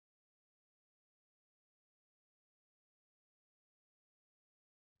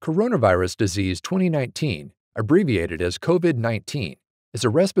Coronavirus disease 2019, abbreviated as COVID-19, is a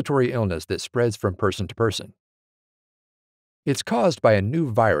respiratory illness that spreads from person to person. It's caused by a new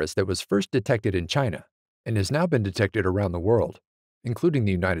virus that was first detected in China and has now been detected around the world, including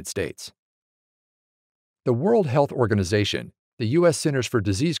the United States. The World Health Organization, the U.S. Centers for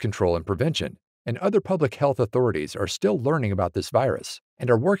Disease Control and Prevention, and other public health authorities are still learning about this virus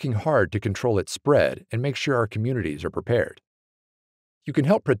and are working hard to control its spread and make sure our communities are prepared. You can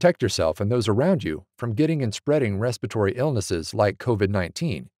help protect yourself and those around you from getting and spreading respiratory illnesses like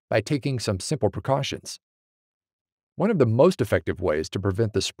COVID-19 by taking some simple precautions. One of the most effective ways to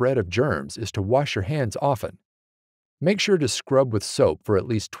prevent the spread of germs is to wash your hands often. Make sure to scrub with soap for at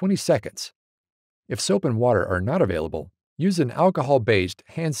least 20 seconds. If soap and water are not available, use an alcohol-based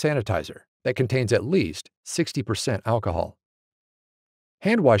hand sanitizer that contains at least 60% alcohol.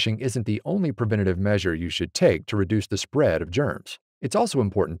 Hand washing isn't the only preventative measure you should take to reduce the spread of germs. It's also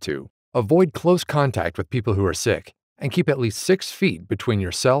important to avoid close contact with people who are sick and keep at least 6 feet between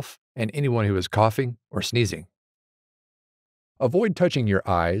yourself and anyone who is coughing or sneezing. Avoid touching your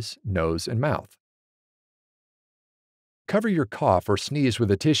eyes, nose, and mouth. Cover your cough or sneeze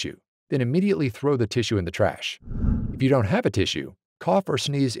with a tissue, then immediately throw the tissue in the trash. If you don't have a tissue, cough or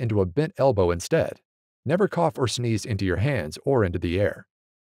sneeze into a bent elbow instead. Never cough or sneeze into your hands or into the air.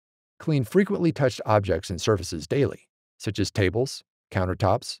 Clean frequently touched objects and surfaces daily, such as tables,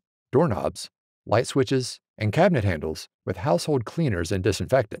 countertops, doorknobs, light switches, and cabinet handles with household cleaners and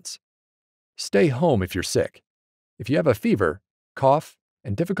disinfectants. Stay home if you're sick. If you have a fever, cough,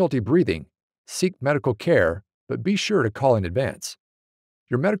 and difficulty breathing, seek medical care, but be sure to call in advance.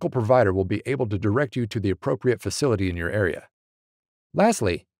 Your medical provider will be able to direct you to the appropriate facility in your area.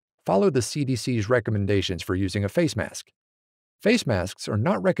 Lastly, follow the CDC's recommendations for using a face mask. Face masks are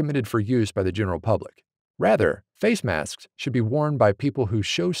not recommended for use by the general public. Rather, face masks should be worn by people who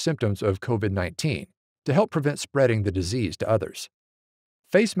show symptoms of COVID-19 to help prevent spreading the disease to others.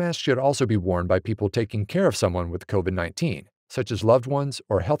 Face masks should also be worn by people taking care of someone with COVID-19, such as loved ones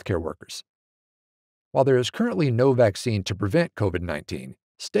or healthcare workers. While there is currently no vaccine to prevent COVID-19,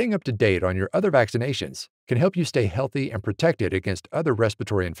 staying up to date on your other vaccinations can help you stay healthy and protected against other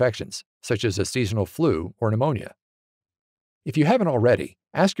respiratory infections, such as a seasonal flu or pneumonia. If you haven't already,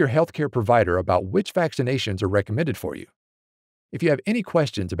 ask your healthcare provider about which vaccinations are recommended for you. If you have any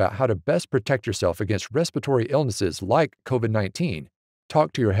questions about how to best protect yourself against respiratory illnesses like COVID-19,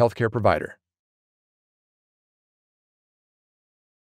 talk to your healthcare provider.